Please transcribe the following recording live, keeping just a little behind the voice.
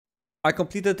I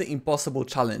completed the impossible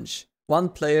challenge. 1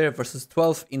 player versus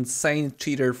 12 insane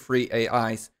cheater-free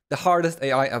AIs. The hardest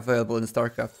AI available in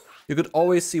StarCraft. You could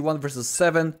always see 1 versus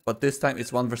 7, but this time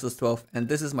it's 1 versus 12, and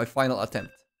this is my final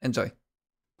attempt. Enjoy.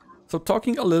 So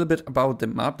talking a little bit about the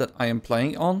map that I am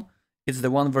playing on, it's the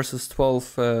 1 versus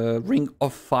 12 Ring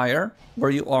of Fire,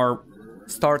 where you are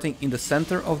starting in the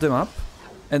center of the map,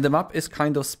 and the map is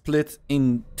kind of split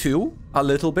in two, a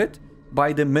little bit,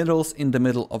 by the minerals in the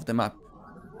middle of the map.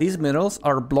 These minerals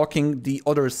are blocking the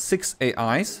other 6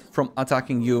 AIs from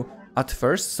attacking you at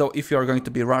first, so if you are going to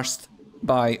be rushed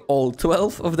by all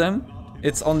 12 of them,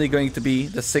 it's only going to be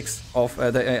the 6 of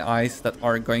the AIs that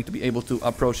are going to be able to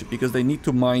approach it, because they need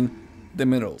to mine the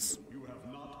minerals.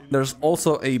 There's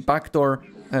also a backdoor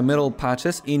mineral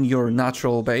patches in your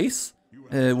natural base,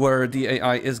 where the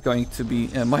AI is going to be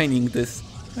mining this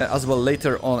as well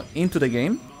later on into the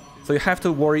game. So you have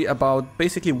to worry about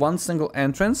basically one single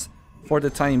entrance for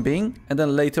the time being, and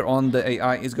then later on the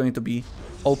AI is going to be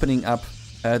opening up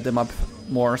the map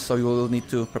more, so you will need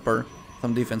to prepare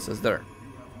some defenses there.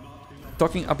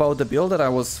 Talking about the build that I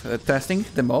was testing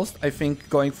the most, I think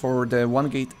going for the 1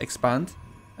 gate expand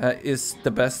is the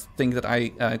best thing that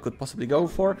I could possibly go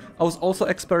for. I was also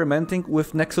experimenting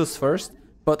with Nexus first,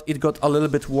 but it got a little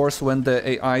bit worse when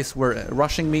the AIs were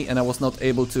rushing me and I was not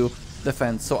able to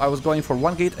defend. So I was going for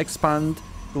 1 gate expand,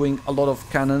 doing a lot of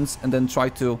cannons, and then try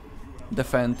to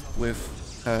defend with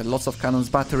lots of cannons,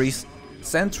 batteries,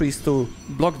 sentries to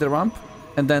block the ramp,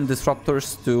 and then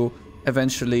disruptors to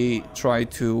eventually try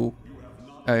to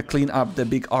clean up the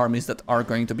big armies that are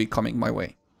going to be coming my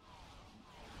way.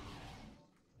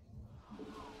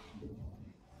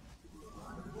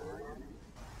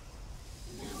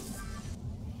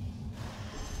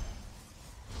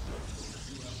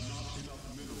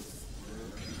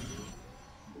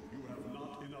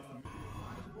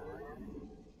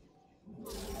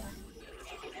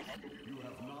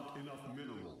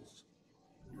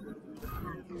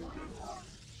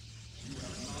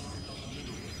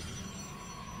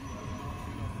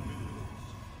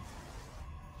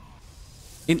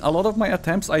 In a lot of my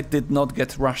attempts I did not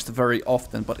get rushed very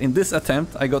often, but in this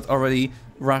attempt I got already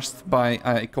rushed by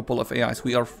a couple of AIs.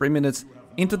 We are 3 minutes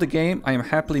into the game, I am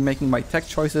happily making my tech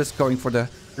choices, going for the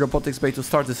robotics bay to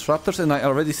start disruptors, and I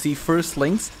already see first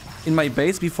links in my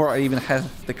base before I even have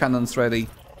the cannons ready.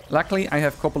 Luckily I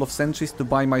have a couple of sentries to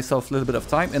buy myself a little bit of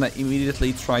time, and I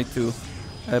immediately try to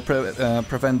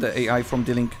prevent the AI from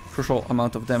dealing crucial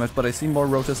amount of damage, but I see more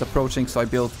rotas approaching, so I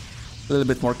build a little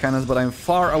bit more cannons, but I'm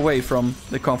far away from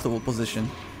the comfortable position.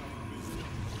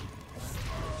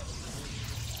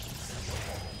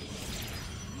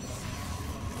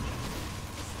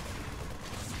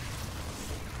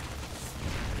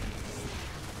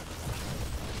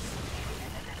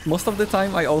 Most of the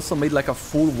time I also made like a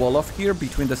full wall off here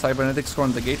between the cybernetics core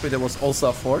and the gateway. There was also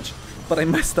a forge, but I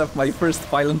messed up my first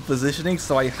pylon positioning,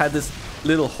 so I had this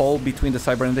little hole between the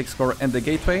cybernetics core and the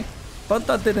gateway. But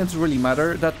that didn't really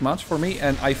matter that much for me,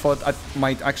 and I thought I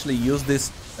might actually use this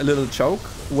little choke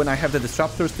when I have the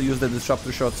disruptors to use the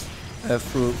disruptor shots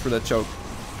through the choke.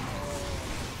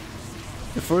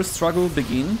 The first struggle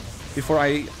begins before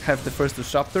I have the first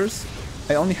disruptors.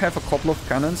 I only have a couple of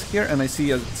cannons here, and I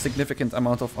see a significant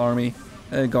amount of army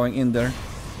going in there.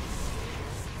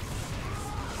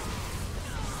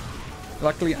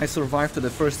 Luckily I survived to the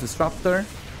first disruptor.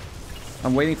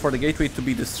 I'm waiting for the gateway to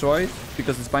be destroyed,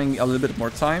 because it's buying a little bit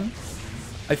more time.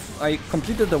 I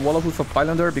completed the wall with a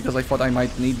pylon there because I thought I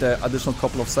might need the additional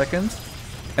couple of seconds.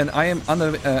 And I am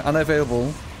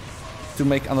unavailable to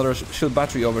make another shield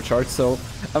battery overcharge, so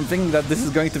I'm thinking that this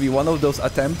is going to be one of those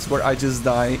attempts where I just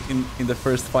die in the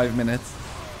first 5 minutes.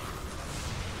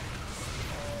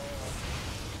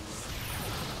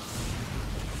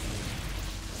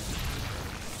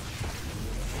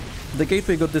 The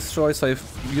gateway got destroyed, so I've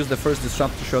used the first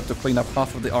disruptor shot to clean up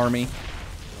half of the army.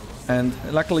 And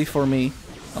luckily for me,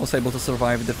 I was able to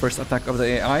survive the first attack of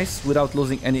the AIs without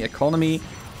losing any economy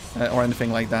or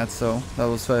anything like that. So that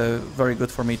was very good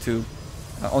for me to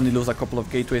only lose a couple of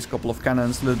gateways, a couple of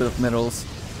cannons, a little bit of minerals,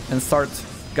 and start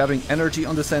gathering energy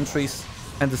on the sentries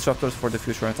and disruptors for the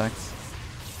future attacks.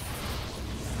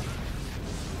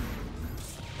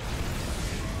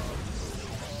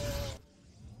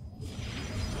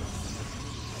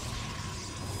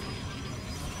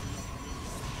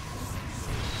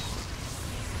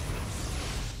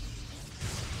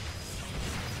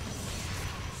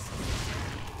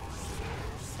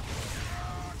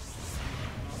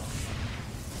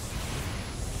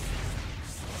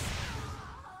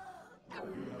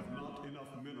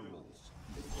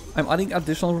 I'm adding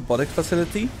additional robotic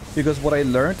facility because what I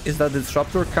learned is that the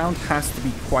disruptor count has to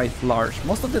be quite large.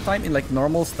 Most of the time in like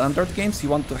normal standard games you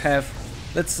want to have,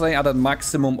 let's say, at a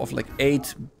maximum of like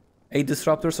 8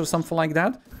 disruptors or something like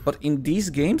that. But in these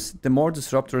games, the more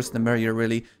disruptors the merrier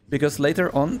really, because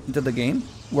later on into the game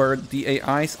where the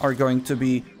AIs are going to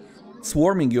be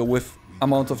swarming you with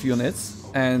amount of units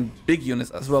and big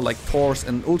units as well, like Thors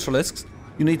and Ultralisks,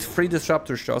 you need 3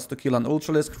 disruptor shots to kill an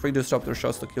Ultralisk, 3 disruptor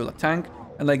shots to kill a tank,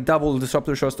 and like double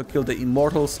disruptor shots to kill the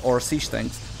Immortals or Siege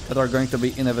tanks that are going to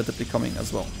be inevitably coming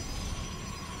as well.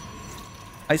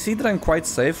 I see that I'm quite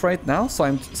safe right now, so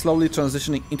I'm slowly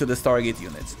transitioning into the Stargate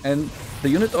units. And the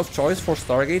unit of choice for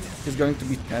Stargate is going to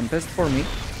be Tempest for me,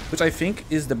 which I think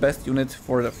is the best unit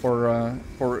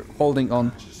for holding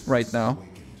on right now.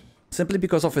 Simply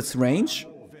because of its range,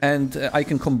 and I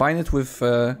can combine it with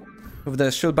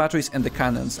the shield batteries and the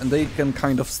cannons, and they can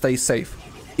kind of stay safe.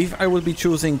 If I will be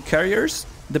choosing carriers,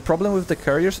 the problem with the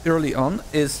carriers early on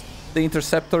is the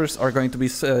interceptors are going to be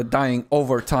dying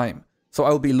over time. So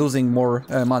I'll be losing more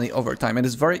money over time. And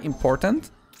it's very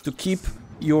important to keep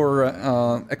your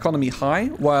economy high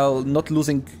while not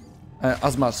losing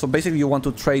as much. So basically you want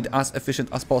to trade as efficient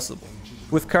as possible.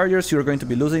 With carriers you're going to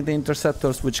be losing the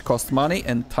interceptors, which cost money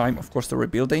and time, of course, to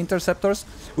rebuild the interceptors.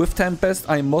 With Tempest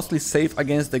I'm mostly safe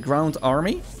against the ground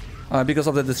army because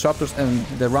of the disruptors and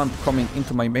the ramp coming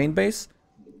into my main base.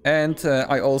 And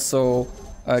I also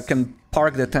can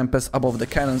park the Tempest above the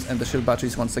cannons and the shield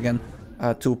batteries once again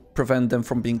to prevent them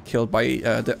from being killed by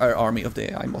the air army of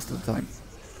the AI most of the time.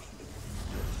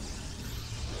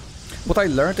 What I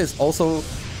learned is also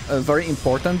very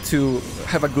important to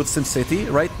have a good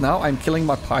SimCity. Right now I'm killing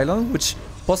my pylon, which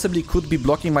possibly could be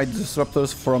blocking my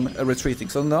disruptors from retreating.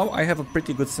 So now I have a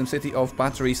pretty good SimCity of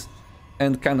batteries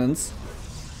and cannons.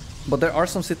 But there are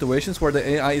some situations where the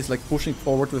AI is like pushing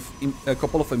forward with a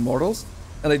couple of Immortals,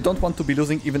 and I don't want to be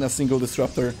losing even a single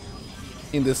disruptor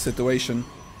in this situation.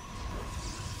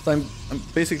 So I'm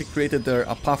basically created there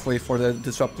a pathway for the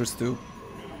disruptors to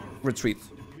retreat.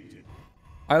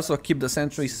 I also keep the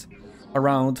sentries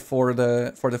around for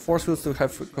the force fields to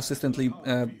have consistently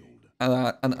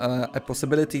a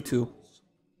possibility to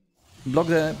block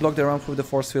the ramp with the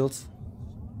force fields,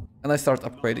 and I start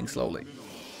upgrading slowly.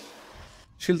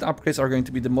 Shield upgrades are going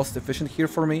to be the most efficient here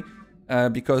for me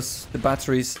because the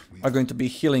batteries are going to be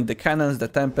healing the cannons, the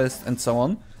Tempest, and so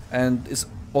on, and is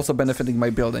also benefiting my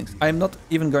buildings. I'm not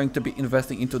even going to be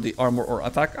investing into the armor or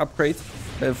attack upgrade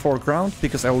for ground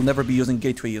because I will never be using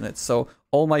gateway units. So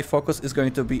all my focus is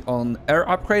going to be on air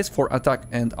upgrades for attack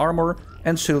and armor,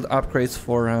 and shield upgrades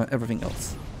for everything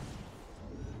else.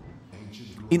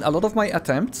 In a lot of my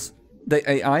attempts, the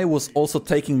AI was also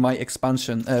taking my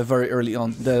expansion very early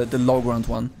on, the low ground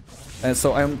one.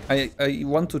 So I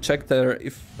want to check there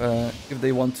if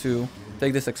they want to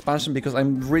take this expansion, because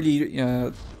I'm really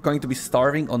going to be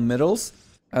starving on middles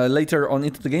later on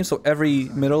into the game. So every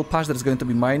middle patch that is going to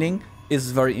be mining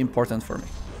is very important for me.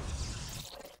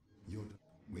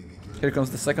 Here comes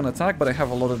the second attack, but I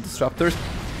have a lot of disruptors.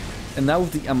 And now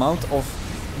with the amount of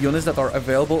units that are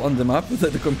available on the map,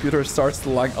 the computer starts to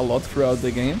lag a lot throughout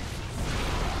the game.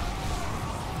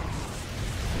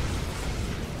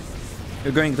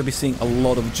 You're going to be seeing a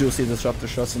lot of juicy disruptor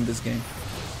shots in this game.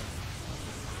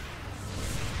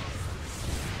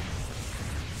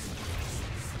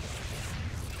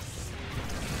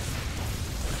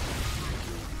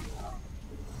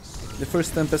 The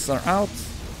first Tempests are out.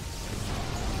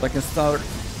 So I can start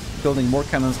building more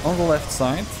cannons on the left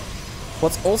side.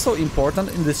 What's also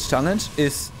important in this challenge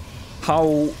is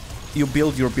how you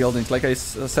build your buildings. Like I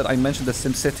said, I mentioned the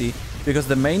SimCity, because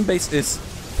the main base is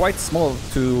quite small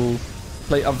to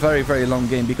play a very, very long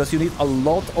game, because you need a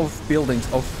lot of buildings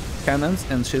of cannons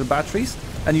and shield batteries,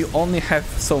 and you only have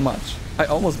so much. I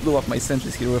almost blew up my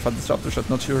sentries here with a disruptor shot,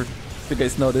 not sure if you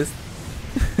guys noticed.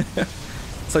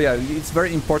 So yeah, it's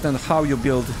very important how you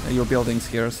build your buildings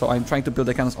here. So I'm trying to build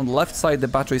the cannons on the left side, the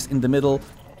batteries in the middle,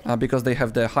 because they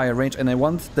have the higher range, and I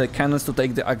want the cannons to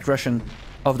take the aggression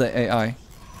of the AI.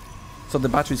 So the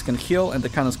batteries can heal and the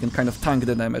cannons can kind of tank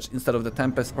the damage instead of the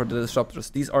Tempest or the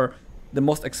Disruptors. These are the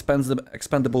most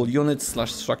expendable units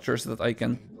slash structures that I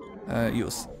can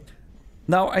use.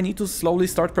 Now I need to slowly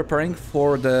start preparing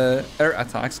for the air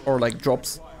attacks or like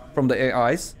drops from the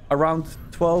AIs. Around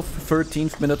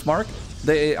 12-13th minute mark,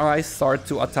 the AIs start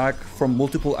to attack from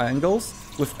multiple angles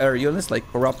with air units like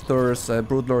Corruptors,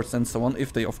 Broodlords and so on,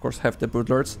 if they of course have the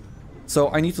Broodlords. So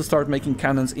I need to start making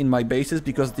cannons in my bases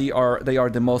because they are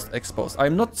the most exposed.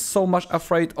 I'm not so much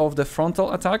afraid of the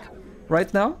frontal attack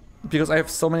right now because I have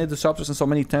so many Disruptors and so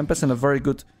many Tempests and a very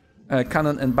good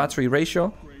cannon and battery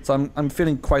ratio. So I'm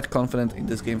feeling quite confident in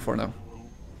this game for now.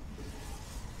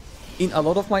 in a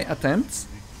lot of my attempts,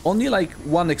 only like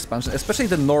one expansion, especially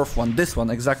the north one, this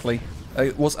one exactly,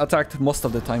 was attacked most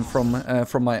of the time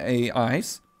from my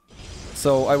AIs.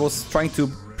 So I was trying to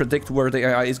predict where the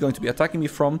AI is going to be attacking me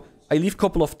from. I leave a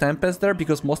couple of Tempests there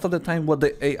because most of the time what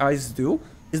the AIs do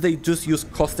is they just use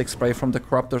caustic spray from the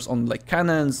corruptors on like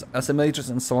cannons, assimilators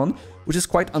and so on, which is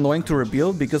quite annoying to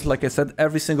rebuild because, like I said,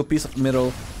 every single piece of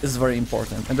middle is very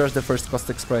important. And there's the first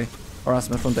caustic spray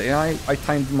harassment from the AI. I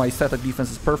timed my static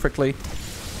defenses perfectly.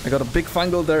 I got a big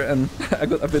fungal there and I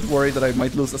got a bit worried that I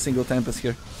might lose a single Tempest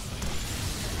here.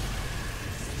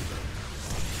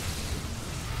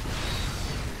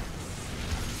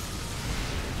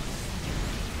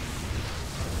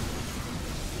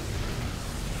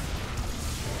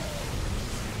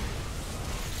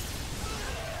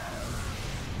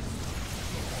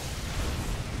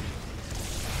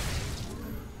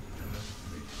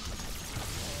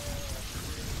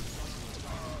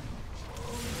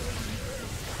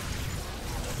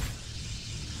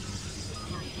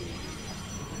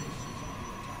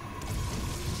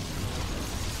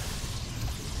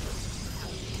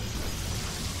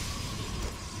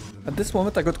 At this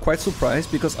moment I got quite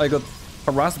surprised because I got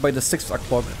harassed by the 6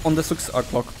 o'clock, on the 6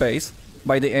 o'clock base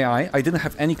by the AI. I didn't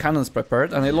have any cannons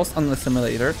prepared and I lost an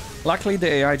assimilator. Luckily the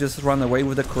AI just ran away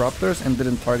with the corruptors and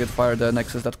didn't target fire the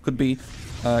nexus. That could be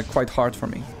quite hard for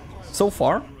me. So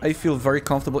far I feel very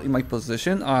comfortable in my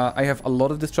position. I have a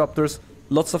lot of disruptors,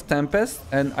 lots of Tempest,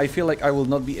 and I feel like I will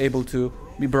not be able to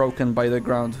be broken by the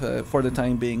ground for the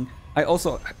time being. I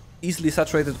also easily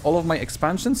saturated all of my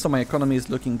expansions, so my economy is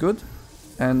looking good.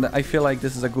 And I feel like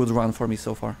this is a good run for me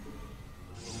so far.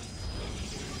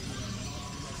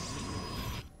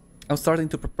 I'm starting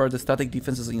to prepare the static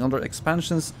defenses in other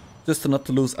expansions, just to not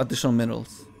to lose additional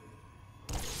minerals.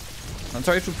 I'm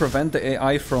trying to prevent the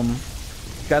AI from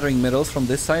gathering minerals from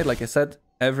this side. Like I said,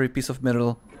 every piece of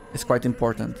mineral is quite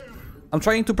important. I'm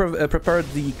trying to prepare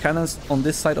the cannons on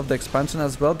this side of the expansion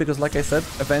as well, because like I said,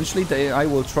 eventually the AI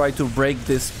will try to break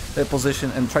this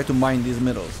position and try to mine these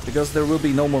minerals, because there will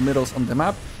be no more minerals on the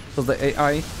map, so the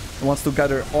AI wants to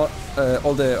gather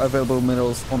all the available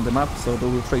minerals on the map, so they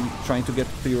will trying to get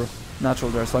pure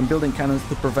natural there. So I'm building cannons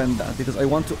to prevent that, because I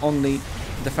want to only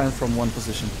defend from one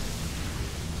position.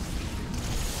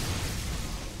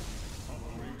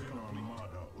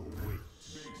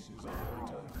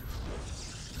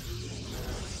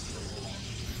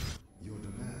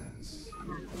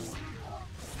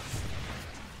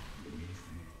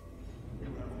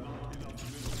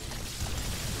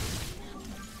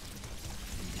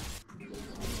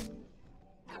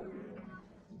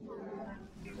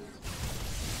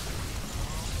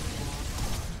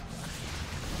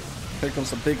 Here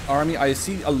comes a big army. I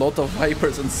see a lot of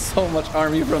Vipers and so much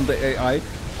army from the AI.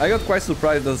 I got quite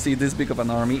surprised to see this big of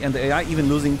an army, and the AI even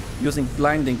using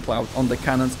Blinding Cloud on the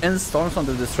cannons and Storms on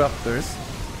the Disruptors.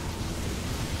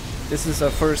 This is a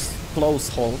first close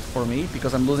hold for me,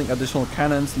 because I'm losing additional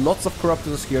cannons, lots of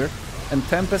Corruptors here, and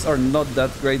Tempests are not that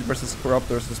great versus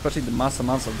Corruptors, especially the mass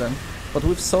amounts of them. But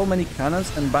with so many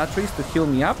cannons and batteries to heal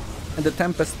me up, and the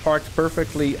Tempest parked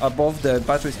perfectly above the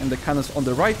batteries and the cannons on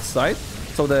the right side,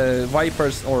 so the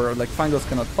Vipers or like Fangos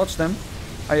cannot touch them,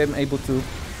 I am able to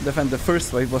defend the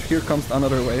first wave, but here comes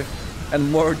another wave and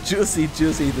more juicy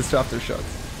Disruptor shots.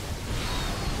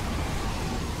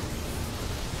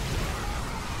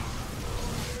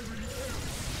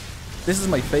 This is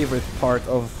my favorite part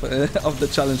of the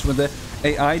challenge, when the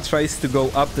AI tries to go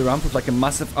up the ramp with like a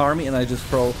massive army and I just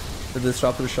throw the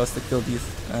Disruptor shots to kill these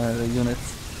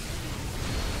units.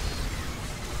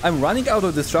 I'm running out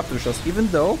of Disruptor shots, even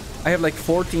though I have like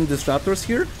 14 Disruptors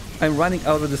here. I'm running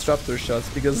out of Disruptor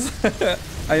shots because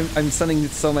I'm sending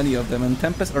so many of them, and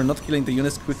Tempests are not killing the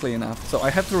units quickly enough. So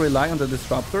I have to rely on the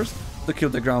Disruptors to kill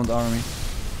the ground army.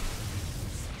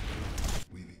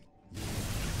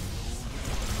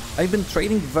 I've been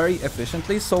trading very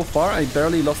efficiently. So far I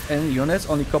barely lost any units,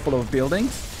 only a couple of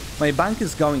buildings. My bank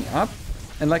is going up,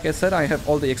 and like I said, I have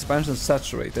all the expansions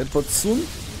saturated, but soon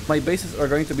my bases are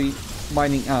going to be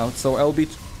mining out, so I'll be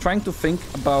trying to think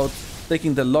about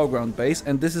taking the low ground base,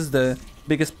 and this is the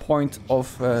biggest point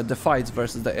of the fights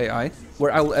versus the AI, where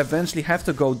I will eventually have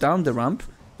to go down the ramp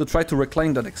to try to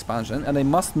reclaim that expansion, and I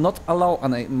must not allow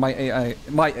my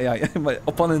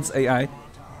opponent's AI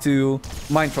to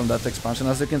mine from that expansion.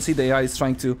 As you can see, the AI is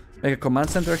trying to make a command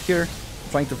center here,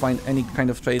 trying to find any kind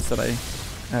of trades that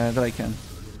I can.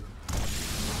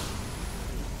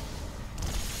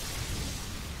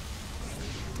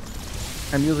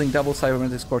 I'm using double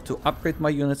cybernetic core to upgrade my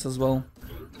units as well.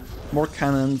 More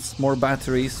cannons, more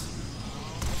batteries.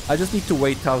 I just need to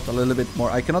wait out a little bit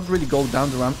more. I cannot really go down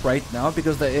the ramp right now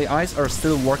because the AIs are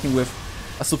still working with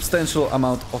a substantial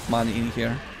amount of money in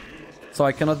here. So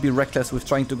I cannot be reckless with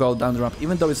trying to go down the ramp.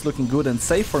 Even though it's looking good and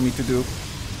safe for me to do,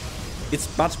 it's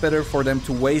much better for them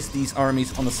to waste these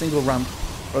armies on a single ramp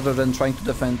rather than trying to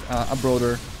defend a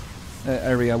broader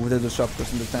area with the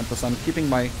disruptors and the tempest. I'm keeping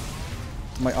my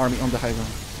army on the high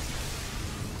ground.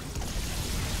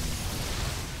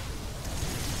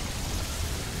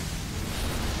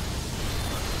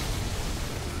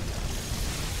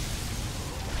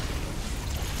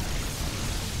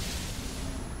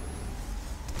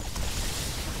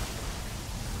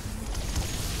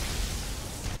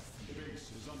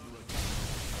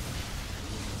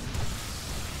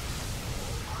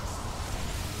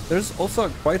 There's also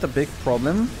quite a big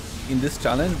problem in this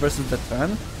challenge versus the 10,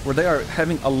 where they are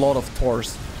having a lot of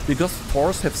Thors, because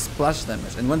Thors have splash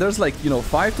damage, and when there's like, you know,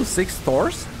 5 to 6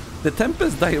 Thors, the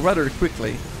Tempests die rather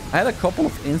quickly. I had a couple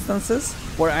of instances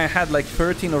where I had like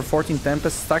 13 or 14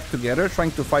 Tempests stacked together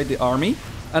trying to fight the army,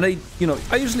 and I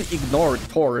usually ignore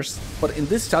Thors, but in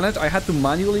this challenge I had to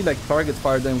manually like target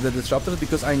fire them with the disruptors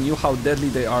because I knew how deadly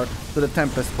they are to the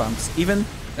Tempest bumps, even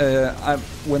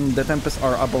when the Tempests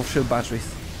are above shield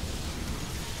batteries.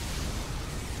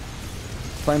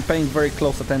 So I'm paying very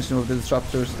close attention with the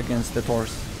disruptors against the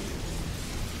Thors.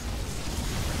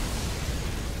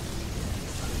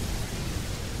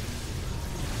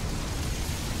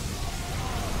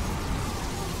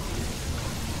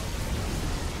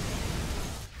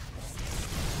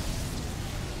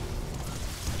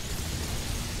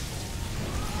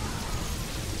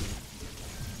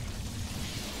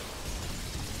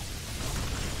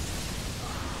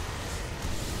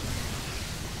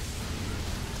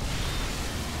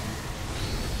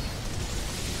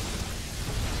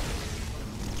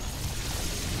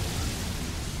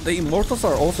 The Immortals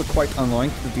are also quite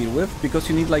annoying to deal with, because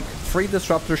you need like 3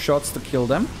 disruptor shots to kill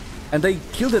them, and they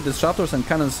kill the disruptors and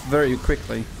cannons very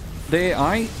quickly. The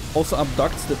AI also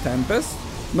abducts the Tempest,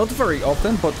 not very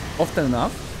often, but often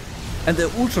enough, and the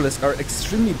Ultralisks are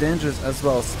extremely dangerous as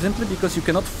well, simply because you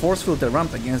cannot force field the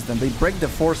ramp against them. They break the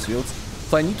force fields,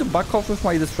 so I need to back off with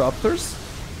my disruptors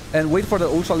and wait for the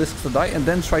Ultralisks to die and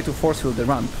then try to force field the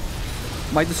ramp.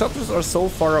 My disruptors are so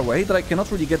far away that I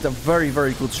cannot really get a very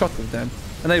good shot with them.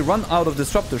 And I run out of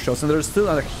disruptor shots, and there's still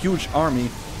a huge army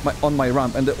on my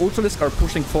ramp, and the Ultralisks are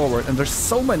pushing forward, and there's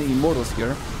so many Immortals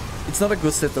here. It's not a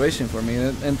good situation for me,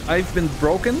 and I've been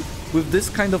broken with this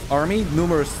kind of army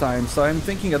numerous times, so I'm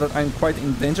thinking that I'm quite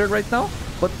in danger right now,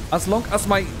 but as long as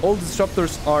my old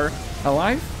disruptors are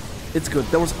alive, it's good.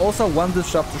 There was also one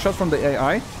disruptor shot from the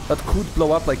AI that could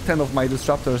blow up like 10 of my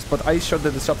disruptors, but I shot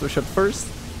the disruptor shot first,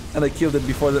 and I killed it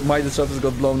before my disruptors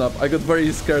got blown up. I got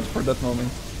very scared for that moment.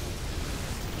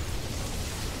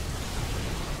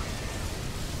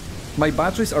 My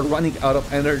batteries are running out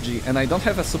of energy, and I don't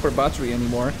have a super battery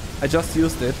anymore. I just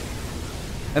used it.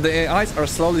 And the AIs are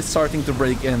slowly starting to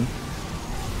break in.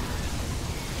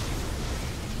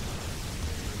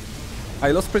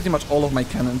 I lost pretty much all of my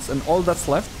cannons, and all that's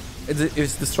left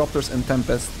is Disruptors and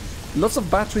Tempest. Lots of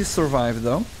batteries survive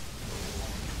though.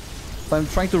 So I'm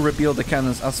trying to rebuild the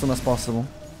cannons as soon as possible.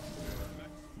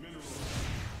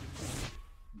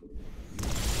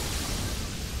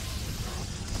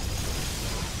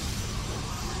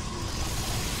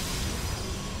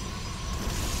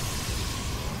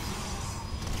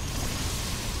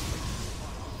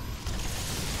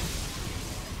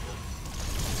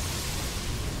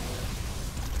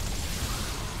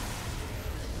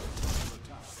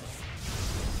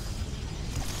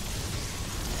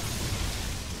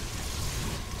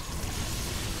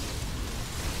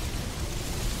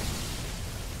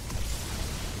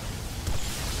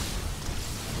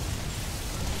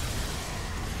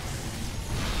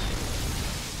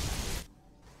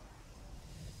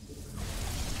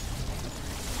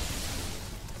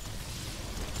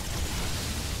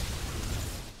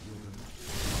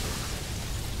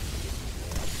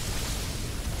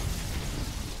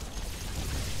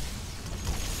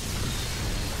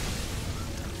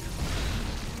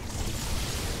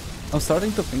 I'm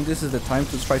starting to think this is the time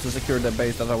to try to secure the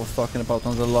base that I was talking about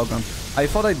on the Logan. I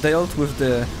thought I dealt with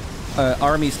the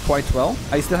armies quite well.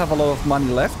 I still have a lot of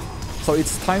money left, so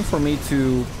it's time for me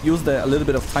to use a little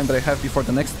bit of time that I have before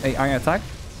the next AI attack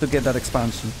to get that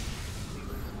expansion.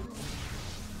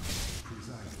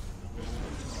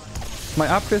 My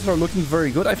upgrades are looking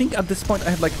very good. I think at this point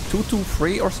I have like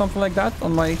 223 or something like that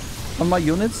on my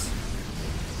units.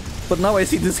 But now I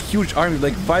see this huge army,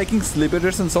 like Vikings,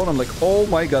 Liberators and so on. I'm like, oh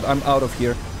my god, I'm out of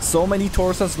here. So many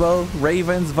Thors as well,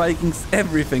 Ravens, Vikings,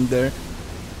 everything there.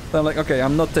 So I'm like, okay,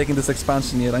 I'm not taking this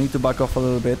expansion yet. I need to back off a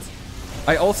little bit.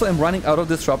 I also am running out of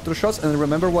Disruptor shots, and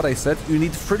remember what I said, you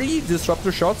need 3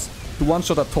 Disruptor shots to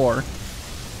one-shot a Thor.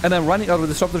 And I'm running out of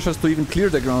disruptor shots to even clear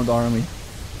the ground army.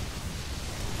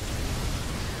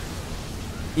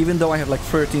 Even though I have like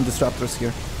 13 disruptors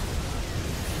here.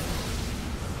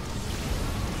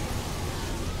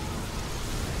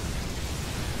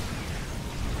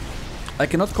 I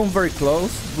cannot come very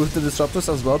close with the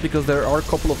disruptors as well because there are a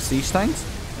couple of siege tanks.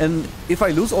 And if I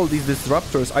lose all these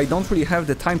disruptors, I don't really have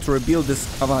the time to rebuild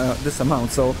this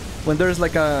amount. So when there's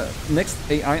like a next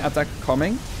AI attack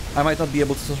coming, I might not be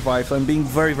able to survive. So I'm being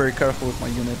very, very careful with my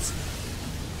units.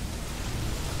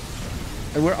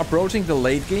 And we're approaching the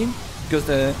late game because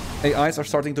the AIs are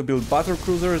starting to build battle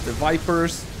cruisers, the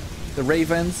Vipers, the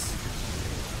Ravens.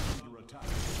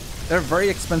 They're very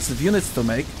expensive units to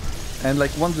make. And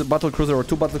like one battle cruiser or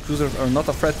two battle cruisers are not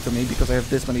a threat to me because I have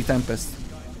this many Tempests.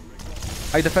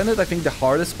 I defended, I think, the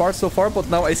hardest part so far, but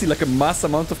now I see like a mass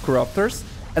amount of Corruptors,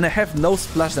 and I have no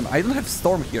splash damage. I don't have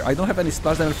Storm here. I don't have any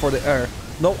splash damage for the air.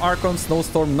 No Archons, no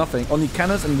Storm, nothing. Only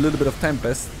cannons and a little bit of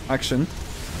Tempest action.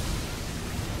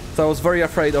 So I was very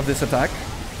afraid of this attack.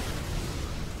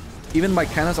 Even my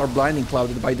cannons are blinding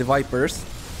clouded by the Vipers,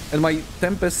 and my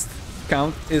Tempest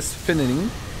count is thinning,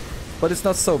 but it's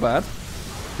not so bad,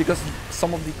 because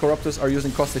some of the Corruptors are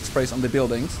using caustic sprays on the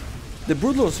buildings. The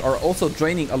Broodlords are also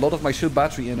draining a lot of my shield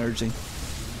battery energy.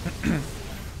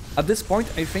 At this point,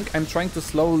 I think I'm trying to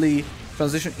slowly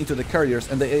transition into the carriers,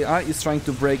 and the AI is trying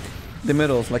to break the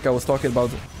middles, like I was talking about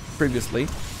previously.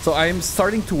 So I'm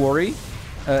starting to worry,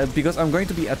 because I'm going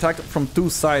to be attacked from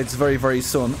two sides very, very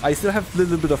soon. I still have a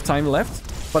little bit of time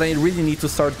left, but I really need to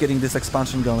start getting this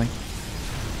expansion going.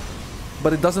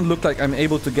 But it doesn't look like I'm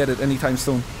able to get it anytime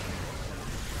soon.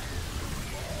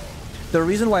 The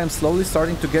reason why I'm slowly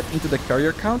starting to get into the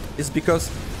carrier count is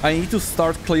because I need to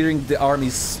start clearing the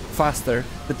armies faster.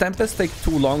 The Tempests take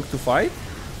too long to fight,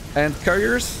 and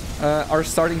carriers are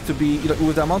starting to be,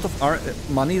 with the amount of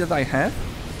money that I have,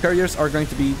 carriers are going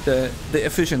to be the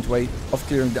efficient way of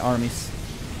clearing the armies.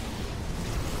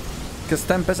 Because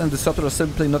Tempest and Disruptor are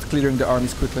simply not clearing the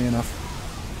armies quickly enough.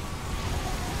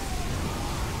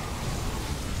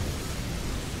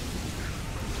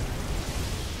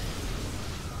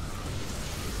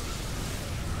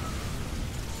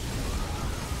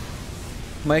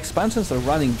 My expansions are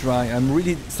running dry. I'm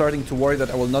really starting to worry that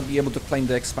I will not be able to claim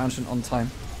the expansion on time.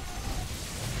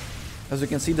 As you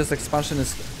can see, this expansion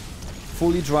is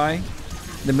fully dry.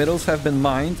 The middles have been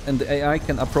mined, and the AI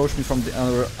can approach me from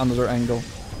the another angle.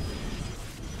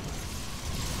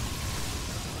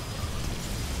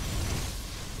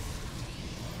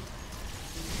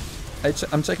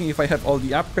 I'm checking if I have all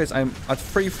the upgrades. I'm at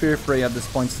 3 Fear Fray at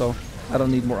this point, so I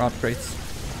don't need more upgrades.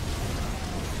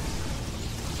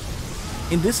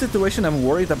 In this situation, I'm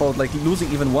worried about like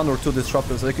losing even one or two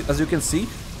disruptors. Like, as you can see,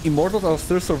 Immortals are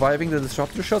still surviving the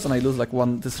disruptor shots, and I lose like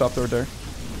one disruptor there.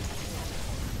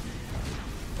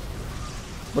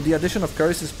 But the addition of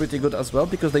carries is pretty good as well,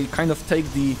 because they kind of take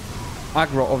the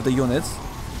aggro of the units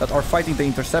that are fighting the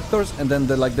interceptors, and then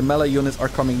the melee units are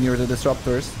coming near the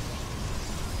disruptors.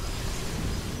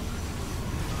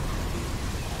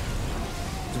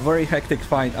 It's a very hectic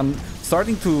fight. I'm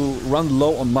starting to run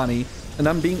low on money. And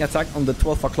I'm being attacked on the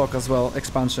 12 o'clock as well,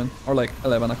 expansion. Or like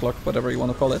 11 o'clock, whatever you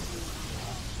want to call it.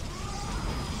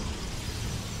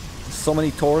 So many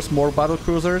Taurs, more battle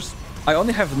cruisers. I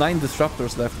only have 9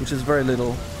 disruptors left, which is very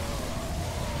little.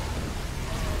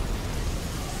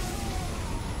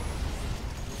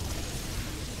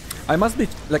 I must be...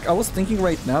 like, I was thinking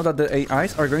right now that the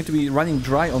AIs are going to be running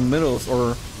dry on middles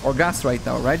or gas right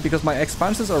now, right? Because my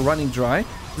expansions are running dry.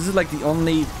 This is like the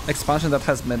only expansion that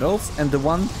has middles, and the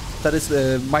one that is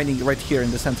mining right here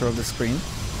in the center of the screen.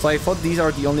 So I thought these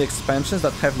are the only expansions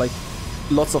that have like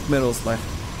lots of middles left.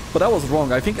 But I was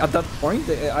wrong. I think at that point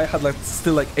I had like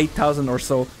still like 8,000 or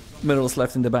so middles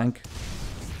left in the bank.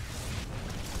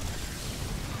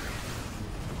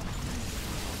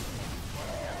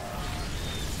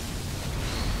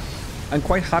 I'm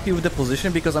quite happy with the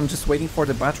position because I'm just waiting for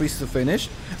the batteries to finish,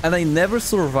 and I never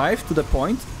survived to the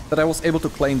point that I was able to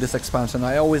claim this expansion.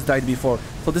 I always died before.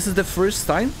 So this is the first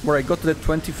time where I got to the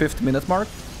 25th minute mark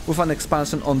with an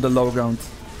expansion on the low ground,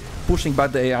 pushing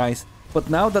back the AIs. But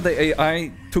now that the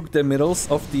AI took the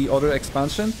middles of the other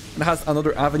expansion and has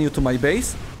another avenue to my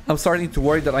base, I'm starting to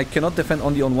worry that I cannot defend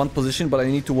only on one position, but I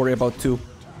need to worry about two.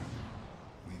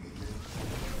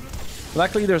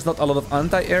 Luckily, there's not a lot of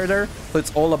anti-air there, so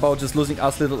it's all about just losing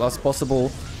as little as possible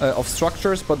of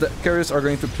structures, but the carriers are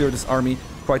going to clear this army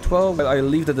quite well. But I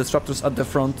leave the disruptors at the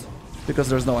front because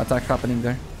there's no attack happening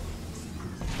there.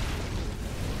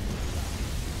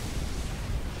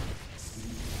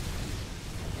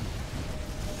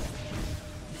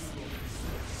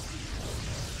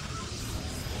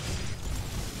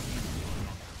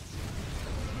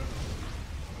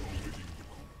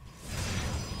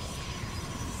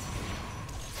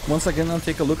 Once again, I'll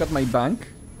take a look at my bank,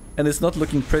 and it's not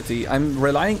looking pretty. I'm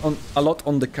relying a lot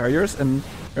on the carriers, and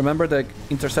remember the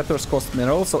interceptors cost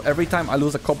minerals, so every time I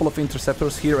lose a couple of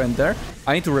interceptors here and there,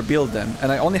 I need to rebuild them,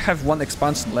 and I only have one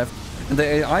expansion left, and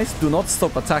the AIs do not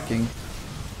stop attacking.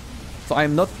 So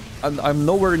I'm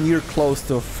nowhere near close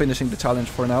to finishing the challenge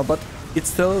for now, but it's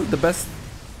still the best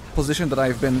position that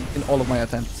I've been in all of my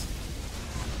attempts.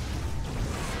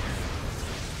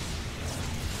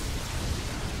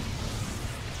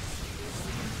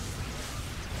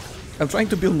 I'm trying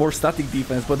to build more static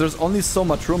defense, but there's only so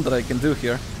much room that I can do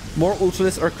here. More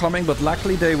ultralisks are coming, but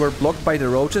luckily they were blocked by the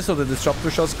roaches, so the disruptor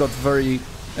shots got very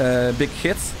big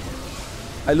hits.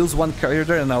 I lose one carrier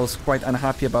there, and I was quite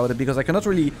unhappy about it, because I cannot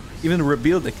really even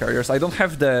rebuild the carriers. I don't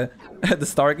have the the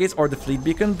Stargates or the fleet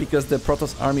beacon, because the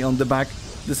Protoss army on the back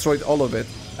destroyed all of it.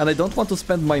 And I don't want to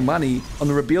spend my money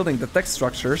on rebuilding the tech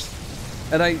structures,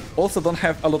 and I also don't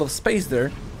have a lot of space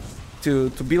there to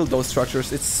build those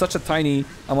structures. It's such a tiny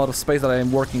amount of space that I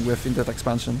am working with in that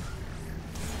expansion.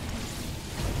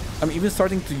 I'm even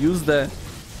starting to use the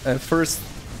first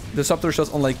disruptor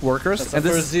shots on like workers. That's and the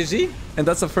first GG? And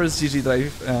that's the first GG that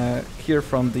I hear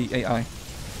from the AI.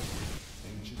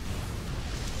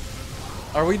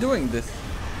 Are we doing this?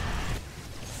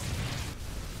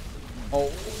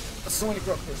 Oh, so many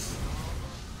corruptors.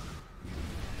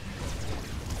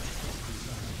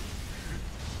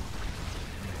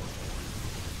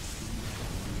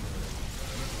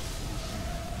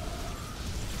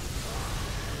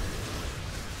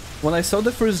 When I saw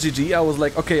the first GG, I was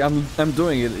like, okay, I'm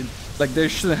doing it. Like, they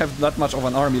shouldn't have that much of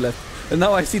an army left. And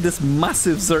now I see this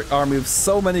massive Zerg army with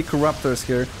so many corruptors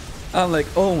here. I'm like,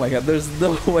 oh my god, there's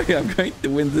no way I'm going to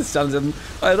win this challenge. And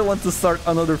I don't want to start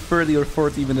another 30 or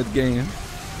 40 minute game.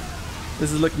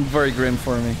 This is looking very grim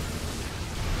for me.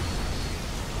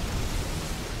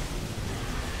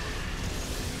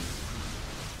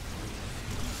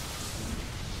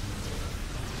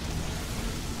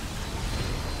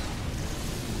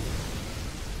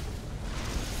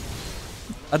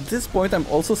 At this point, I'm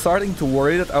also starting to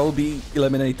worry that I will be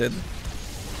eliminated.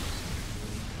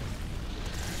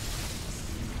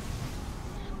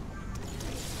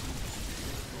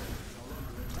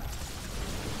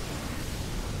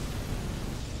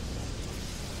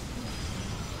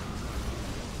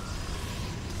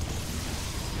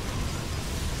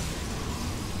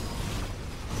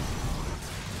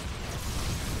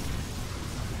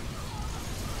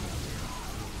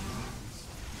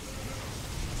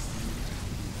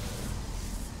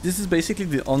 This is basically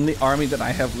the only army that I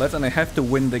have left, and I have to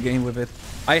win the game with it.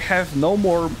 I have no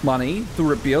more money to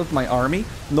rebuild my army,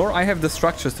 nor I have the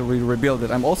structures to rebuild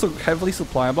it. I'm also heavily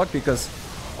supply blocked because,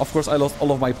 of course, I lost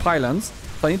all of my pylons.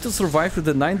 So I need to survive with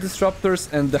the 9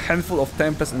 disruptors and the handful of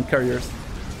Tempests and carriers.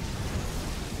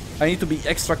 I need to be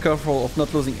extra careful of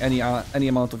not losing any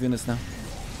amount of units now.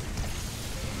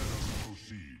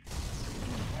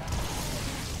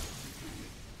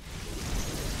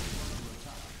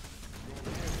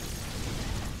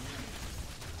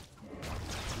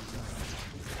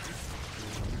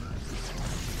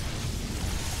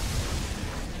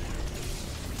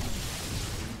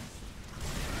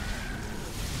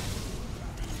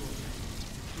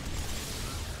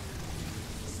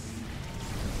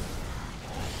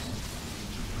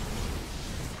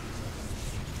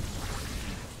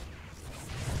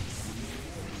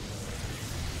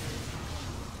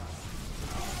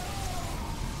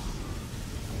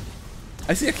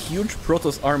 I see a huge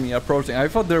Protoss army approaching. I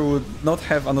thought there would not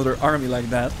have another army like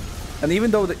that. And even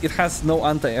though it has no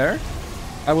anti-air,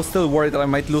 I was still worried that I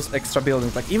might lose extra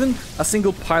buildings. Like, even a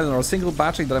single pylon or a single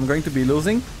battery that I'm going to be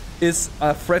losing is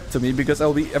a threat to me, because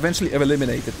I'll be eventually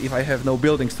eliminated if I have no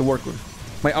buildings to work with.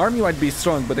 My army might be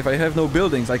strong, but if I have no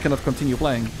buildings, I cannot continue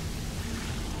playing.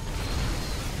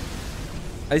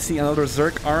 I see another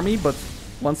Zerg army, but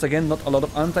once again, not a lot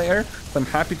of anti-air. So I'm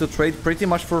happy to trade pretty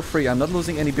much for free. I'm not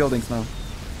losing any buildings now.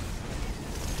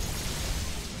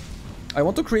 I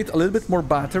want to create a little bit more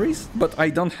batteries, but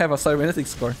I don't have a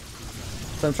cybernetics core.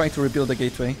 So I'm trying to rebuild the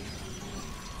gateway.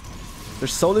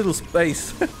 There's so little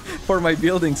space for my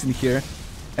buildings in here.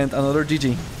 And another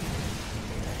GG.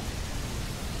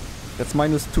 That's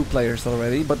 -2 players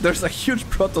already, but there's a huge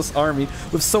Protoss army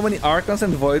with so many Archons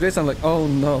and Voidrays. I'm like, oh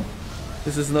no,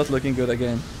 this is not looking good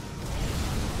again.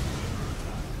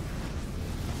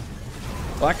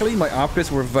 Luckily, my upgrades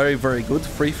were very, very good,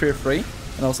 free,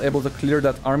 and I was able to clear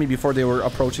that army before they were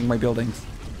approaching my buildings.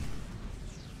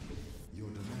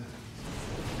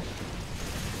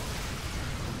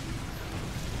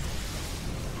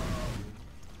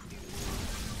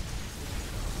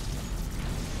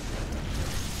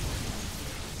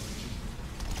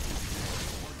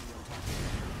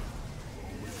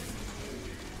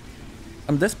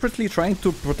 I'm desperately trying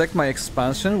to protect my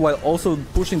expansion while also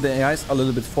pushing the AIs a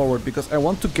little bit forward because I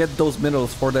want to get those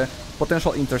minerals for the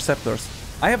potential interceptors.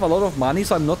 I have a lot of money,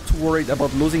 so I'm not too worried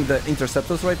about losing the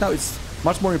interceptors right now. It's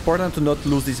much more important to not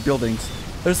lose these buildings.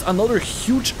 There's another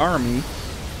huge army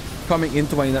coming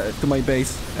into my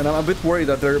base, and I'm a bit worried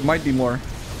that there might be more.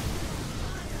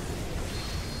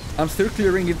 I'm still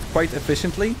clearing it quite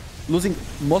efficiently, losing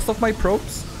most of my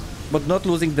probes, but not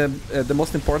losing the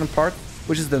most important part,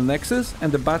 which is the nexus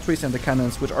and the batteries and the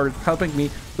cannons, which are helping me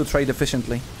to trade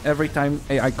efficiently every time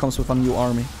AI comes with a new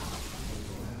army.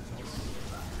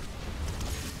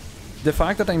 The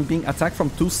fact that I'm being attacked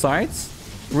from two sides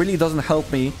really doesn't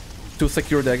help me to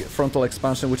secure the frontal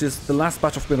expansion, which is the last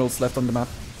batch of minerals left on the map.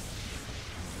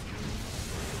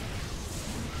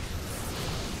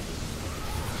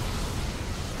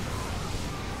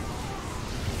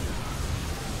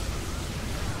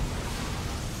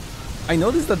 I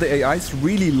noticed that the AIs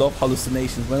really love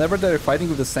hallucinations. Whenever they're fighting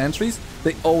with the sentries,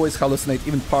 they always hallucinate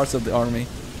even parts of the army.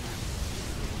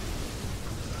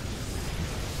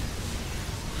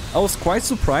 I was quite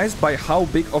surprised by how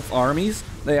big of armies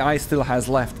the AI still has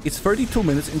left. It's 32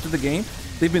 minutes into the game,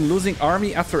 they've been losing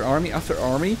army after army after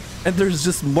army, and there's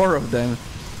just more of them.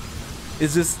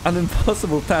 It's just an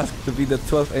impossible task to beat the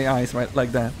 12 AIs right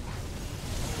like that.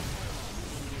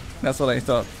 That's what I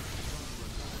thought.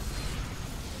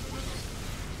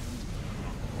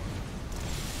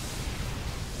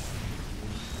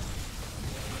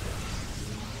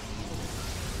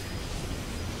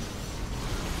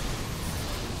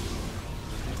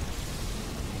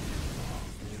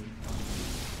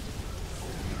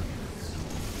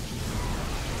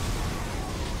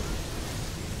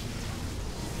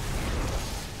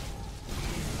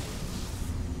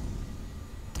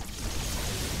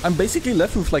 I'm basically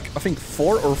left with like, I think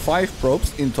 4 or 5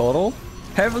 probes in total.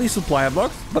 Heavily supply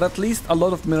blocked, but at least a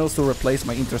lot of minerals to replace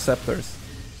my interceptors.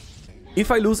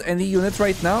 If I lose any units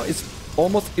right now, it's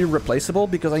almost irreplaceable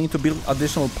because I need to build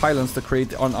additional pylons to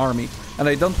create an army. And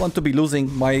I don't want to be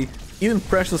losing my even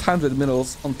precious 100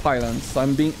 minerals on pylons. So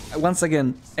I'm being, once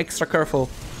again, extra careful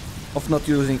of not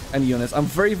using any units. I'm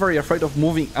very, very afraid of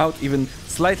moving out, even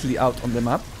slightly out on the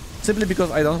map. Simply because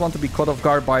I don't want to be caught off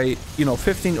guard by, you know,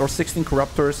 15 or 16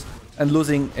 corruptors and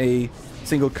losing a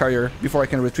single carrier before I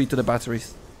can retreat to the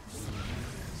batteries.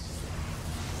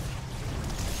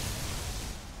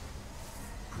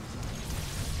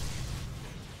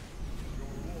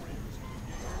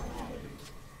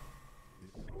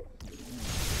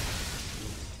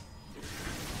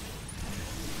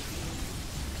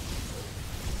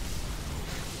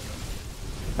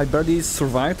 I barely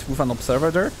survived with an observer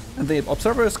there, and the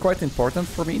observer is quite important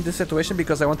for me in this situation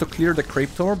because I want to clear the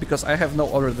creep tower because I have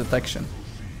no other detection.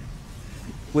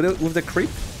 With the creep,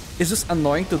 it's just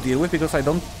annoying to deal with because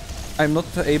I'm not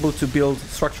able to build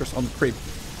structures on creep.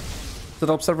 So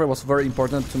the observer was very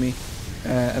important to me,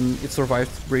 and it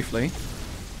survived briefly.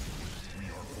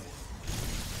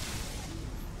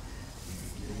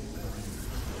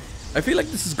 I feel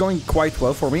like this is going quite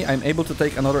well for me. I'm able to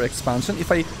take another expansion. If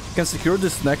I can secure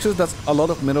this nexus, that's a lot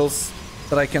of minerals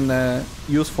that I can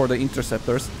use for the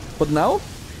interceptors. But now,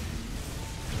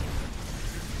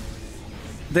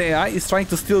 the AI is trying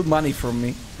to steal money from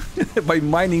me by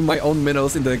mining my own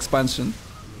minerals in the expansion.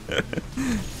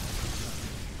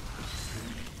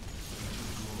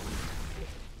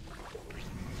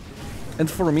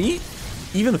 And for me,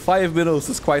 even 5 minerals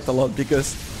is quite a lot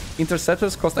because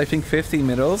interceptors cost, I think, 15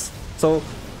 minerals. So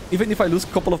even if I lose a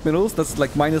couple of minerals, that's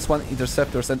like -1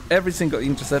 interceptors, and every single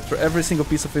interceptor, every single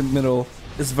piece of mineral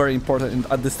is very important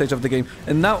at this stage of the game.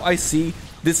 And now I see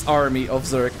this army of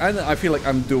Zerg, and I feel like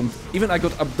I'm doomed. Even I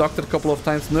got abducted a couple of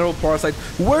times, neural parasite.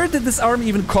 Where did this army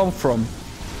even come from?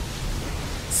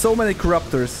 So many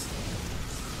corruptors.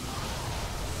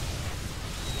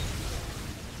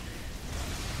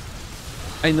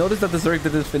 I noticed that the Zerg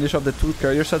didn't finish off the 2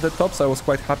 carriers at the top, so I was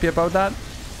quite happy about that.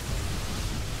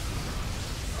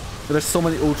 But there's so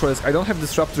many ultras. I don't have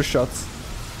disruptor shots.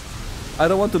 I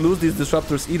don't want to lose these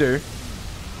disruptors either.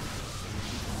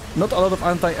 Not a lot of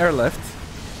anti-air left.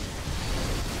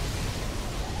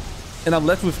 And I'm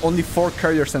left with only 4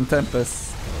 carriers and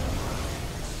Tempests.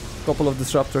 Couple of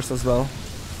disruptors as well.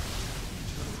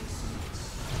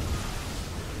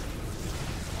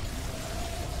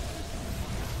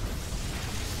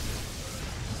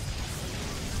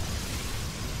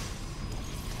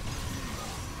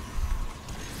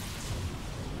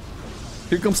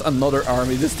 Here comes another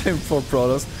army, this time for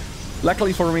Protoss.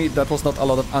 Luckily for me, that was not a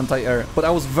lot of anti-air, but I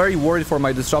was very worried for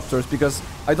my disruptors because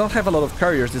I don't have a lot of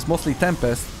carriers, it's mostly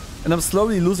Tempest, and I'm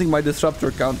slowly losing my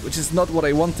disruptor count, which is not what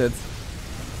I wanted.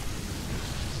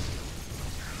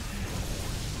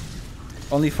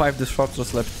 only 5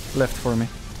 disruptors left for me.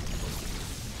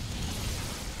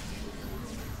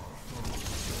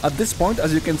 At this point,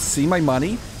 as you can see my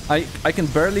money, I can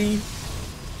barely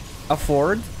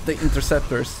afford the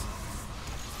interceptors.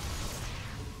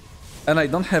 And I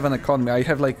don't have an economy. I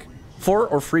have like 4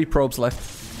 or 3 probes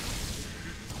left.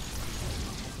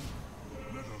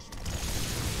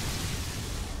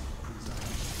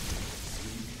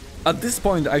 At this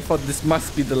point, I thought this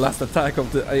must be the last attack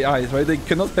of the AIs, right? They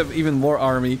cannot have even more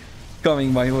army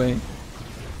coming my way.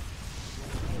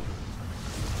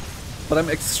 But I'm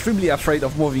extremely afraid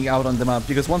of moving out on the map,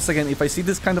 because once again, if I see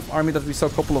this kind of army that we saw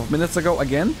a couple of minutes ago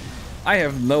again, I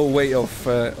have no way of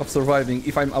surviving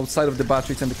if I'm outside of the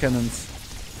batteries and the cannons.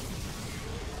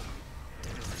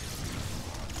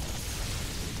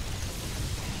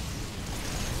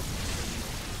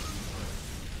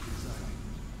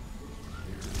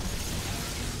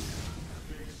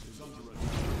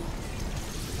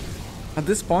 At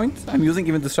this point, I'm using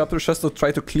even disruptors just to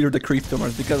try to clear the creep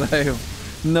tumors, because I have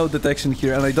no detection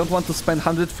here, and I don't want to spend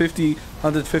 150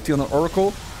 on an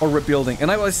Oracle or rebuilding.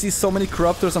 And I see so many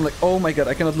corruptors, I'm like, oh my god,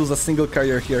 I cannot lose a single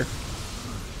carrier here.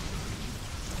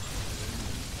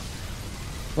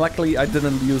 Luckily, I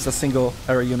didn't use a single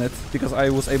area unit, because I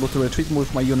was able to retreat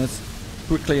with my units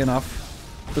quickly enough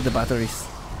to the batteries.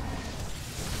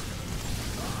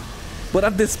 But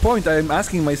at this point, I am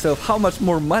asking myself, how much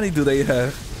more money do they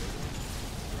have?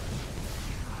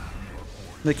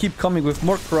 They keep coming with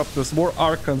more corruptors, more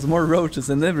archons, more roaches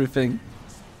and everything.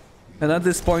 And at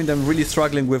this point I'm really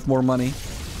struggling with more money.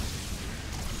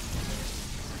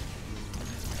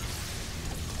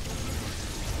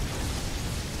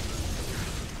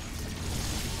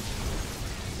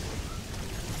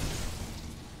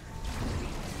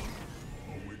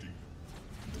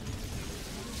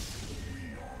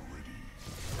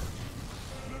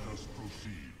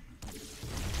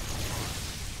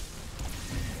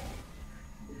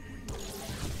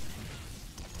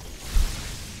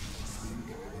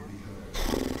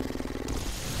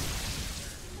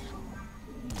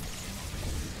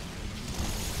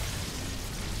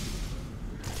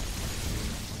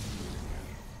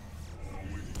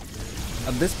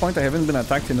 At this point I haven't been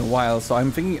attacked in a while, so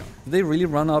I'm thinking, did they really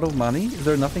run out of money? Is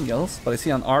there nothing else? But I see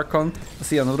an Archon, I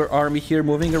see another army here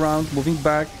moving around, moving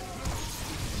back.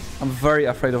 I'm very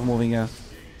afraid of moving out.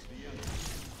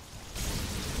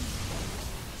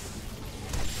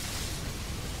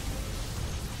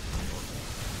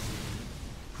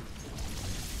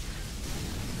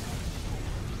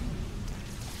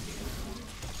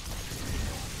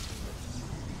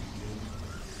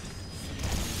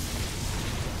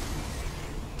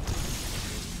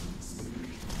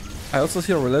 I also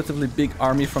see a relatively big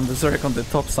army from the Zerg on the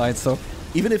top side, so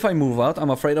even if I move out, I'm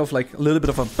afraid of like a little bit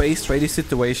of a base ready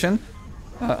situation.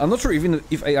 I'm not sure even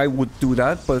if AI would do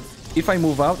that, but if I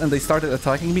move out and they started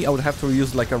attacking me, I would have to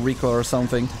use like a recoil or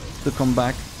something to come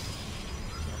back.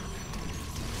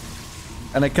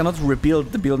 And I cannot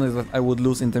rebuild the buildings that I would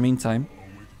lose in the meantime.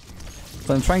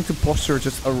 So I'm trying to posture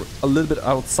just a little bit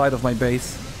outside of my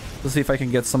base to see if I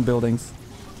can get some buildings.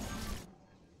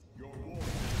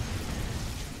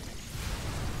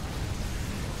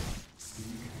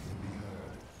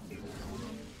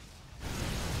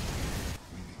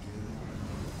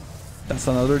 That's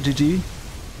another GG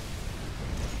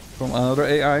from another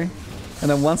AI,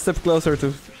 and I'm one step closer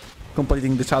to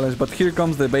completing the challenge. But here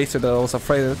comes the baser that I was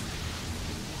afraid of.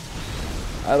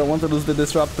 I don't want to lose the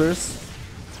disruptors.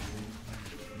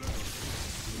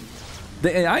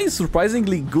 The AI is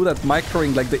surprisingly good at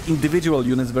microing like the individual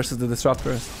units versus the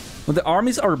disruptors. When the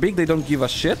armies are big, they don't give a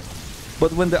shit.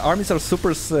 But when the armies are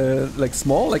super like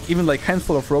small, like even like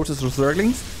handful of roaches or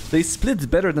zerglings, they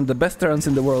split better than the best Terrans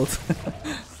in the world.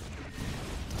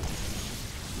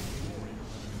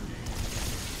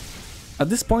 At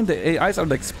this point, the AIs are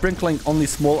like sprinkling only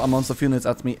small amounts of units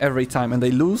at me every time, and they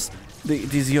lose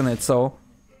these units, so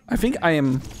I think I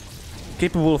am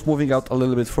capable of moving out a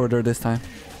little bit further this time.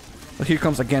 But here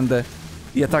comes again the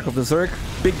attack of the Zerg.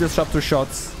 Big disruptor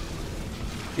shots.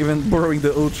 Even burrowing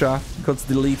the Ultra got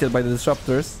deleted by the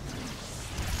disruptors.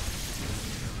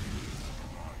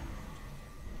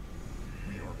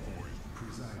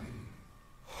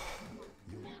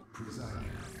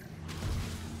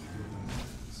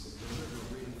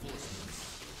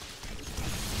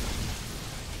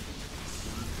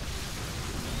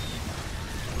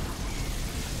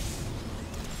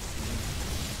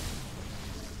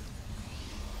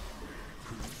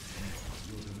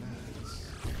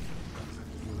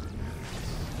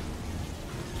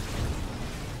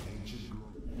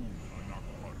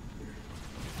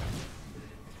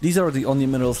 These are the only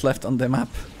minerals left on the map,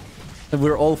 and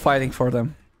we're all fighting for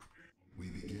them.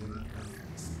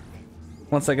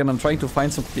 Once again, I'm trying to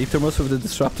find some thermals with the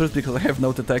disruptors because I have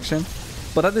no detection.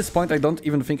 But at this point, I don't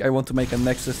even think I want to make a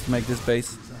nexus to make this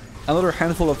base. Another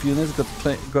handful of units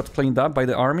got cleaned up by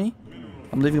the army.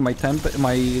 I'm leaving my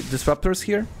disruptors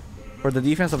here for the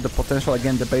defense of the potential,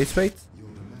 again, the base rate.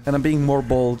 And I'm being more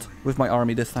bold with my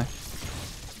army this time.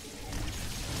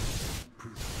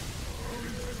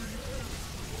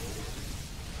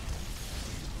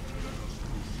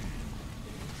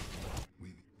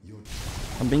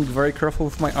 I'm being very careful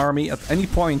with my army at any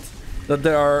point that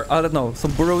there are, I don't know,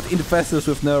 some burrowed infestors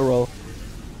with neural.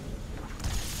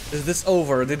 Is this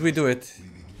over? Did we do it?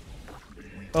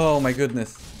 Oh my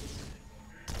goodness.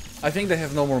 I think they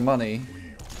have no more money.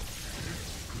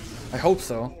 I hope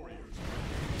so.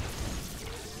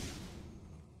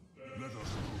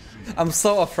 I'm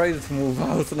so afraid to move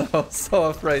out now. I'm so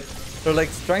afraid. They're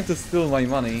like trying to steal my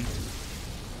money.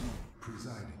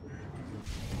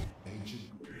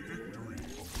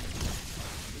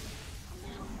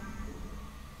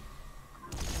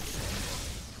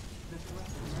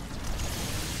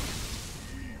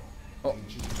 Oh.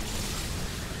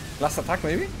 Last attack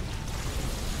maybe?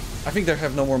 I think they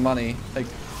have no more money. Like,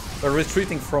 they're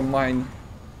retreating from mine.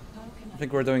 I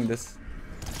think we're doing this.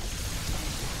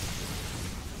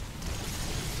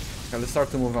 Okay, let's start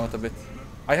to move out a bit.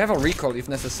 I have a recall if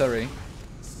necessary.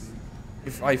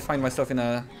 If I find myself in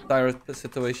a dire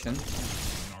situation.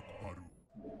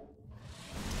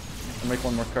 I'll make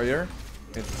one more carrier.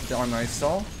 Okay, this is the armor I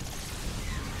saw.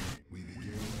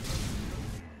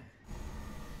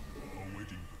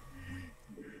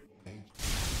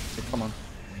 Okay, come on.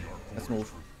 Let's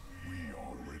move.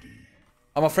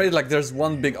 I'm afraid like there's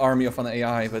one big army of an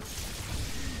AI, but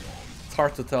it's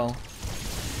hard to tell.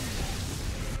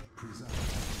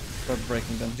 Start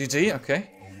breaking them. GG, okay.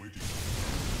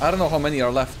 I don't know how many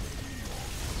are left.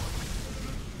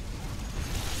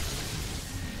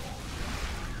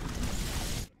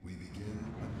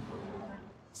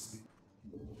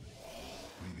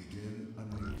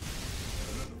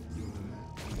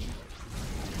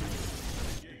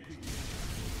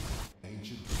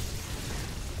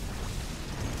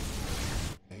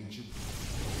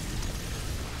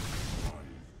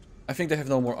 I think they have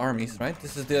no more armies, right?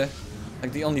 This is the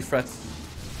only threat.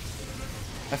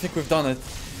 I think we've done it.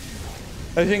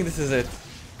 I think this is it.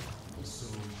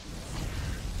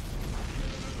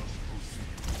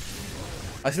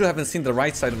 I still haven't seen the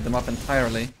right side of the map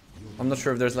entirely. I'm not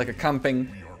sure if there's like a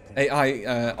camping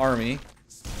AI army.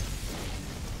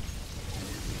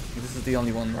 This is the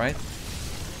only one, right?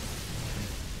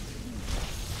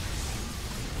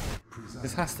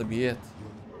 This has to be it.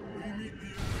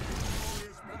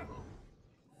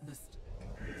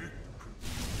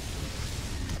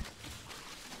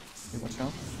 Okay, watch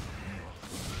out.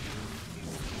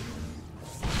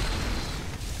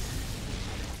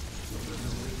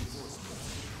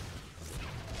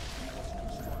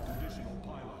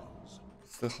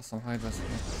 Still have some high dress.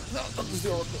 No, not the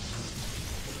zero.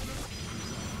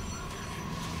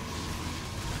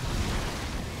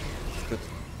 It's good.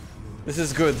 This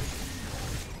is good.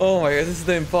 Oh my god, this is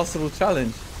the impossible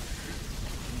challenge.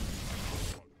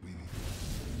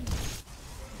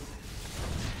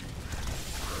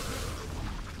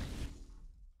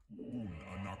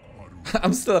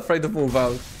 I'm still afraid to move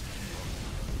out.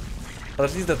 But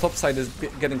at least the top side is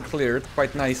getting cleared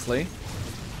quite nicely.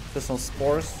 There's some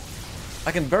spores.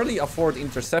 I can barely afford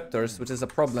interceptors, which is a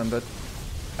problem, but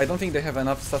I don't think they have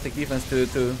enough static defense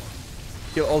to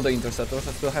kill all the interceptors.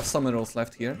 I still have some minerals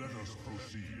left here.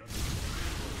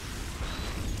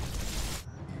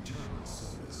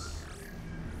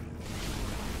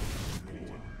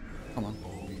 Come on.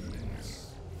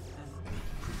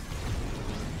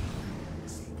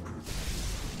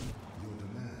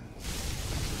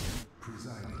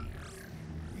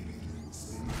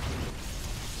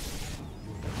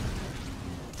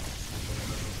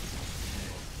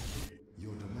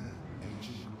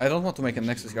 I don't want to make a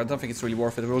nexus here. I don't think it's really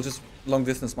worth it. We'll just long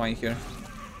distance mine here.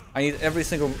 I need every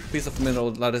single piece of mineral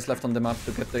that is left on the map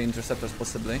to get the interceptors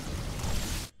possibly.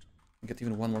 Get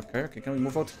even one more carrier. Okay, can we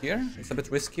move out here? It's a bit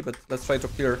risky, but let's try to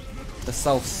clear the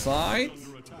south side.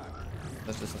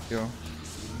 That's just a few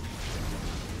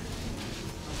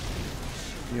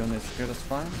units here, that's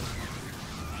fine.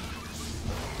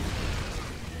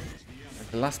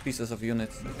 Like the last pieces of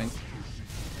units, I think,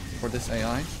 for this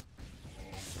AI.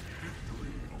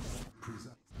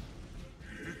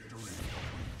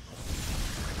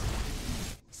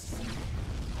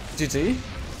 GG.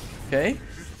 Okay.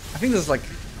 I think there's like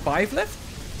 5 left.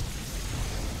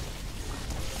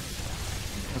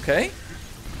 Okay.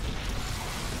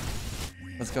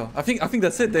 Let's go. I think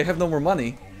that's it. They have no more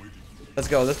money. Let's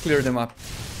go. Let's clear them up.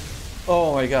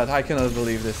 Oh my god, I cannot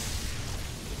believe this.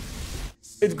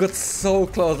 It got so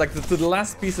close, like to the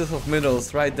last pieces of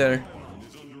minerals right there.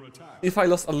 If I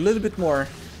lost a little bit more,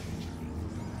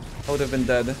 I would have been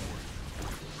dead.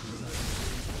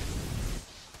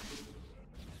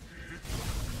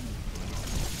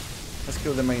 Let's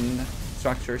kill the main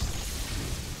structures.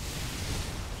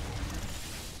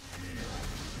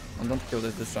 Oh, don't kill the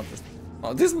disruptors.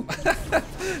 Oh, this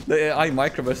the AI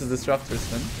micro versus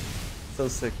disruptors, man. So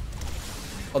sick.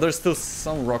 Oh, there's still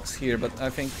some rocks here, but I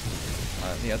think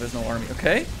yeah, there's no army.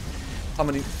 Okay, how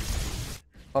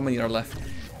many are left?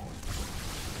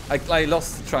 I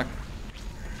lost track,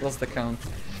 lost the count.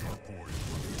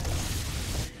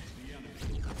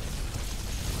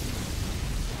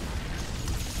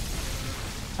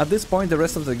 At this point, the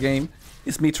rest of the game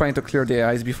is me trying to clear the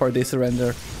AIs before they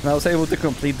surrender, and I was able to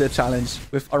complete the challenge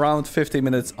with around 50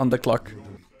 minutes on the clock.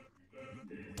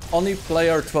 Only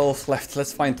player 12 left.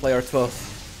 Let's find player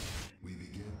 12.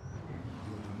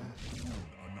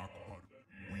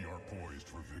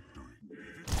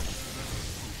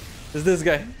 Is this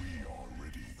guy?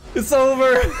 It's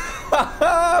over!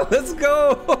 Let's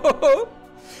go!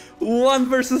 1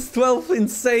 versus 12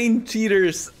 insane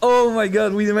cheaters. Oh my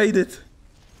god, we made it.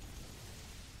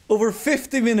 Over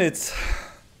 50 minutes.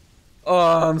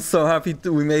 Oh, I'm so happy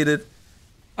we made it.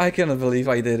 I cannot believe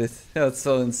I did it. That's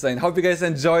so insane. Hope you guys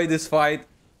enjoyed this fight.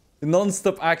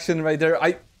 Non-stop action right there.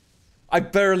 I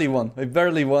barely won. I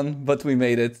barely won, but we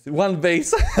made it. 1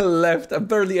 base left.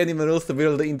 Barely any minerals to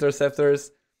build the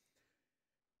interceptors.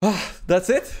 That's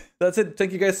it. That's it.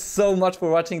 Thank you guys so much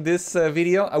for watching this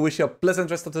video. I wish you a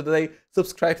pleasant rest of the day.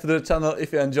 Subscribe to the channel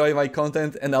if you enjoy my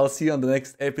content, and I'll see you on the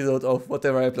next episode of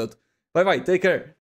whatever I upload. Bye bye. Take care.